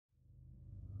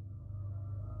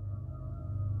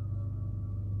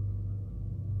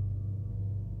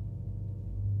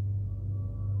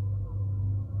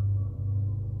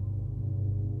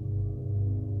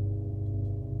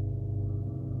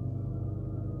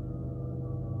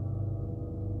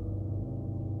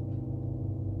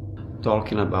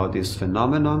talking about this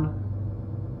phenomenon,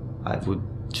 I would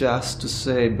just to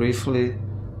say briefly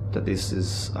that this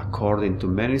is, according to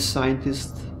many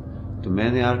scientists, to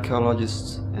many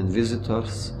archaeologists and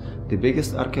visitors, the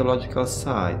biggest archaeological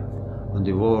site on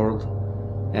the world,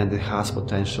 and it has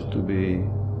potential to be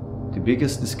the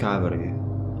biggest discovery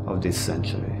of this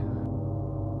century.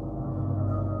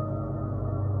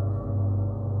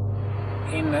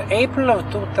 In April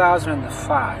of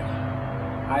 2005,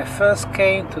 I first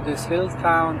came to this little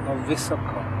town of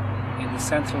Visoko in the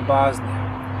central Bosnia.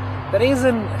 The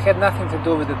reason had nothing to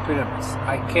do with the pyramids.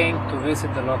 I came to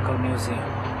visit the local museum,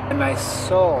 and I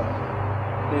saw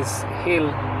this hill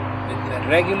with a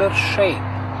regular shape,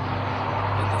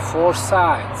 with the four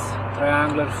sides,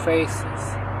 triangular faces,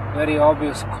 very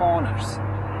obvious corners.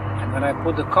 And when I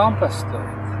put the compass to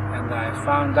it, and I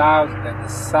found out that the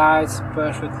sides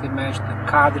perfectly matched the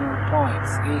cardinal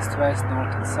points, east, west,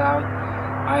 north and south,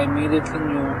 I immediately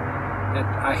knew that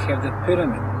I have the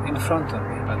pyramid in front of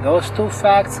me. But those two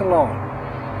facts alone,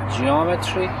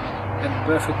 geometry and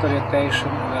perfect orientation,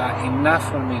 were enough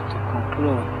for me to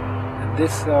conclude that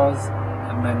this was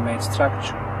a man-made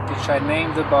structure, which I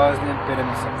named the Bosnian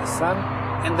Pyramids of the Sun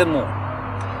and the Moon.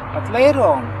 But later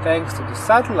on, thanks to the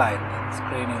satellite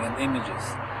screening and images,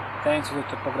 thanks to the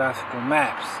topographical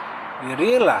maps, we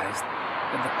realized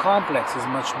that the complex is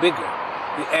much bigger.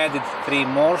 We added 3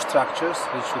 more structures,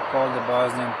 which we call the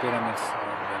Bosnian Pyramids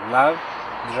of the Love,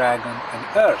 Dragon and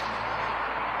Earth.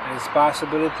 There is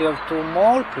possibility of 2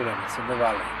 more pyramids in the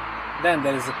valley. Then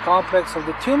there is the complex of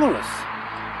the tumulus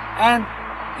and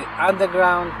the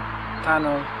underground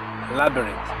tunnel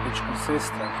labyrinth, which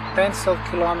consists of tens of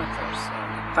kilometers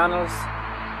of tunnels,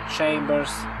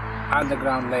 chambers,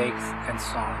 underground lakes and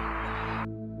so on.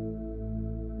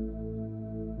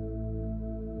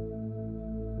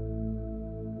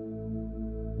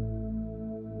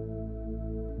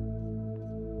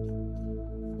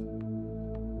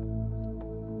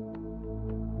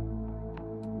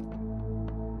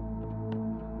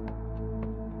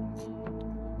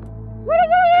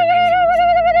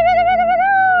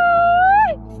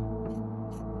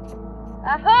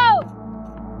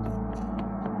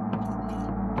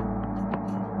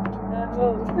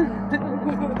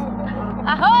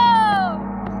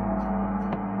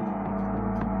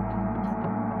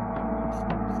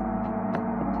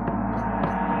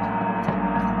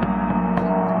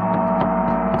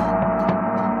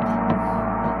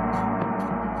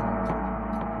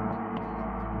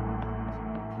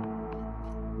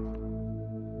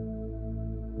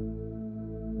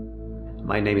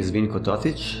 My name is Vinko.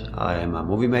 I am a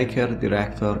movie maker,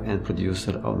 director and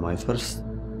producer of my first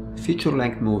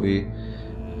feature-length movie,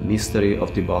 Mystery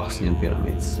of the Bosnian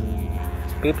Pyramids.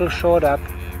 People showed up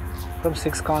from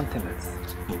 6 continents,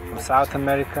 from South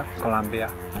America, Colombia,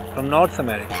 from North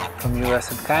America, from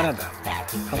US and Canada,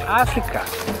 from Africa,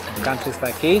 from countries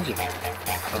like Egypt,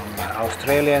 from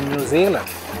Australia and New Zealand,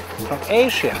 from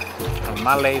Asia, from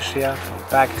Malaysia, from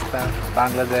Pakistan, from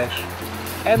Bangladesh,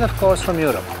 and of course from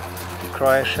Europe.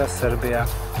 Croatia, Serbia,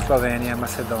 Slovenia,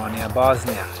 Macedonia,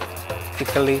 Bosnia,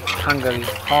 Italy, Hungary,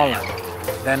 Holland,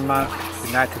 Denmark,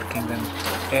 United Kingdom,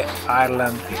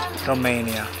 Ireland,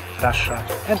 Romania, Russia,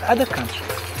 and other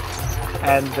countries.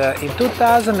 And in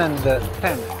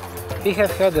 2010, we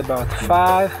have had about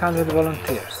 500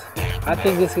 volunteers. I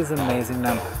think this is an amazing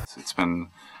number. It's been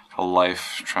a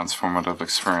life transformative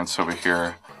experience over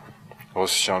here.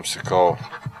 Osjećam se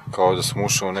kao da sam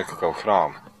ušao u nekakav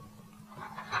hram.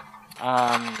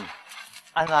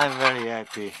 And I'm very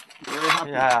happy. Very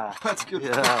happy? Yeah. That's good.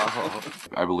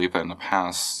 Yeah. I believe that in the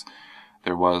past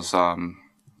there was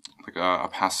like a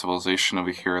past civilization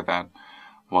over here that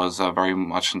was very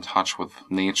much in touch with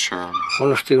nature.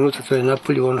 Ono što je unutra, to je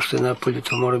napolju, ono što je napolju,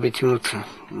 to mora biti unutra.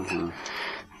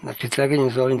 Znači, traganjem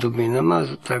za ovim dubinama,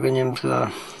 traganjem za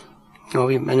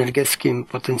ovim energetskim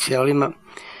potencijalima,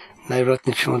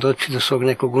 najvjerojatnije ćemo doći do svog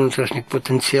nekog unutrašnjeg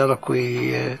potencijala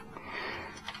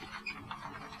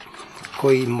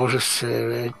koji može se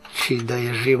reći da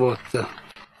je život.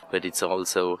 But it's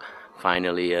also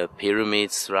finally a pyramid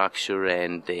structure,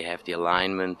 and they have the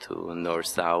alignment to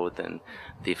north-south and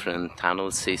different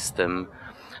tunnel system.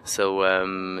 So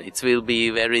it will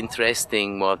be very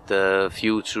interesting what the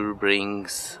future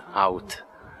brings out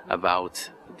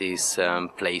about these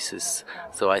places.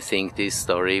 So I think this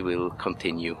story will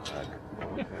continue.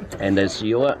 And as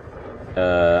your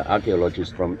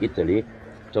archaeologist from Italy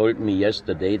told me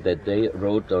yesterday that they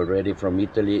wrote already from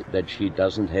Italy that she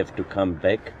doesn't have to come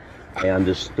back I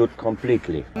understood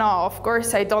completely. No, of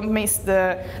course I don't miss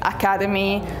the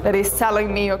academy that is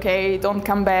telling me, okay, don't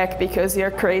come back because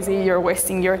you're crazy, you're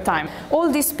wasting your time.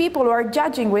 All these people who are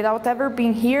judging without ever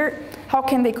being here, how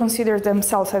can they consider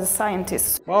themselves as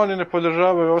scientists? Oni ne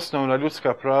podržavaju osnovna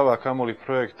ljudska prava, kamoli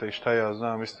projekte I šta ja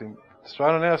znam, mislim,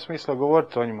 stvarno nema smisla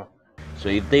govoriti o njima. So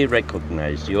if they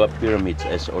recognize your pyramids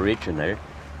as original,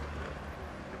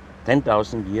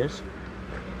 10,000 years,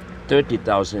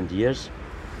 30,000 years,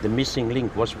 the missing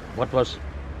link was what was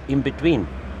in between.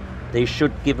 They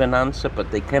should give an answer,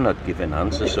 but they cannot give an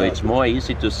answer. So it's more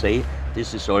easy to say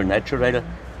this is all natural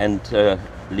and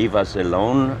leave us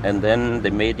alone, and then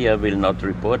the media will not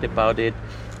report about it.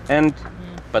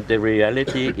 But the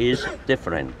reality is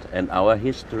different, and our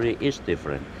history is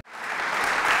different.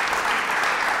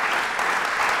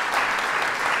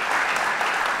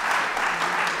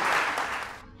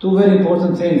 Two very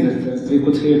important things that we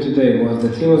could hear today was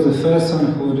that he was the first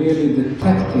one who really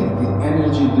detected the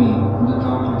energy beam on the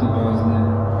top of the Bosnian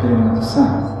Pyramid of the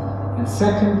Sun. And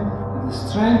second, that the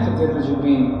strength of the energy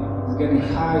beam is getting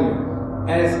higher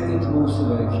as it moves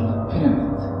away from the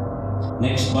pyramid.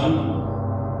 Next one.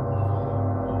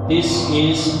 This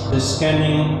is the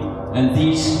scanning, and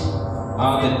these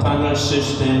are the tunnel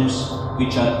systems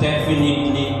which are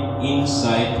definitely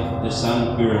inside the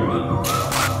Sun Pyramid.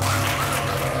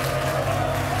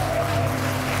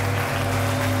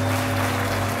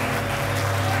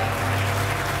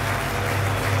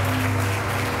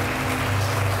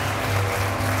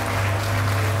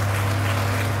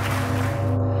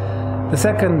 The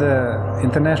second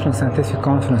International Scientific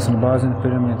Conference on Bosnian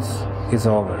Pyramids is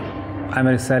over. I'm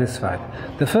very satisfied.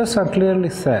 The first one clearly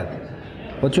said,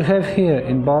 what you have here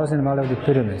in Bosnian Valley of the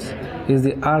Pyramids is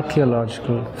the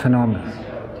archaeological phenomenon.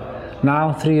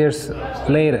 Now, 3 years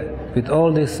later, with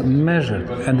all this measured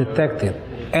and detected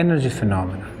energy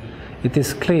phenomena, it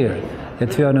is clear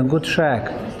that we are on a good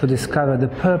track to discover the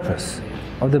purpose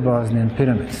of the Bosnian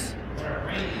Pyramids.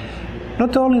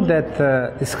 Not only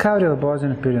that discovery of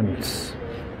Bosnian pyramids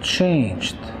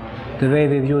changed the way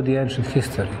we view the ancient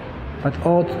history, but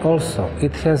also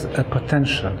it has a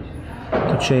potential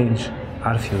to change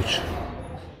our future.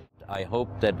 I hope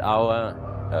that our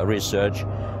research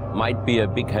might be a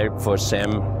big help for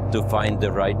Sam to find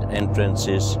the right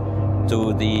entrances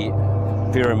to the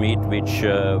pyramid, which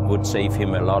would save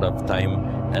him a lot of time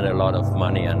and a lot of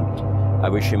money. And I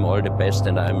wish him all the best,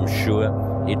 and I'm sure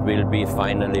it will be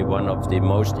finally one of the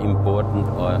most important,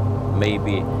 or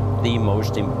maybe the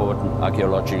most important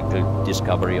archaeological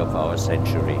discovery of our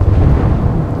century.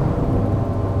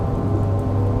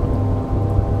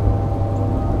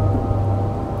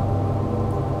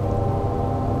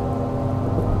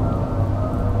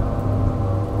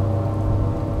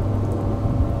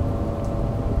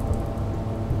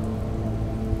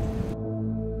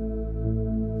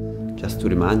 Just to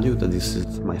remind you that this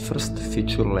is my first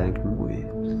feature-length movie.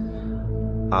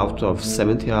 Out of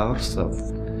 70 hours of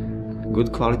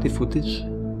good quality footage,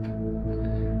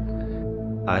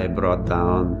 I brought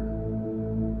down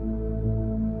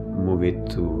movie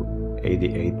to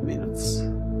 88 minutes.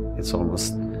 It's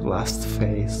almost last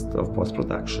phase of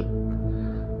post-production.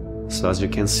 So as you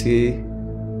can see,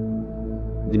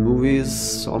 the movie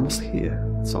is almost here,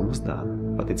 it's almost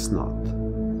done, but it's not.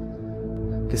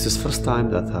 This is the first time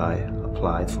that I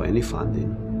applied for any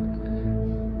funding,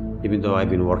 even though I've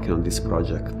been working on this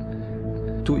project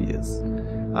 2 years.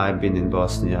 I've been in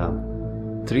Bosnia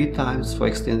 3 times for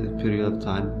extended period of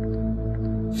time,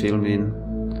 filming,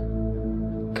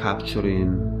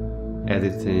 capturing,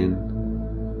 editing,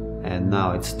 and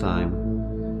now it's time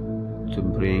to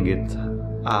bring it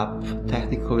up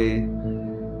technically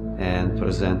and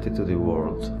present it to the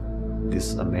world.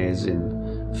 This amazing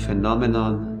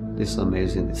phenomenon, this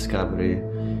amazing discovery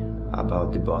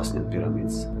about the Bosnian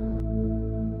pyramids.